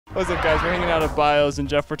What's up, guys? We're hanging out at Baillio's, and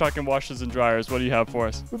Jeff, we're talking washers and dryers. What do you have for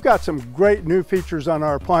us? We've got some great new features on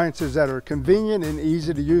our appliances that are convenient and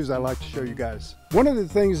easy to use. I'd like to show you guys. One of the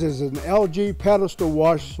things is an LG pedestal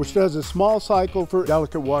wash, which does a small cycle for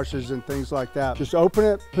delicate washes and things like that. Just open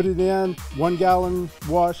it, put it in, 1 gallon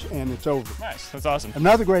wash, and it's over. Nice, that's awesome.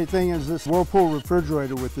 Another great thing is this Whirlpool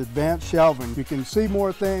refrigerator with advanced shelving. You can see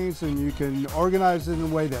more things and you can organize it in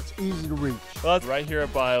a way that's easy to reach. Well, that's right here at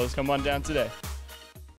Baillio's. Come on down today.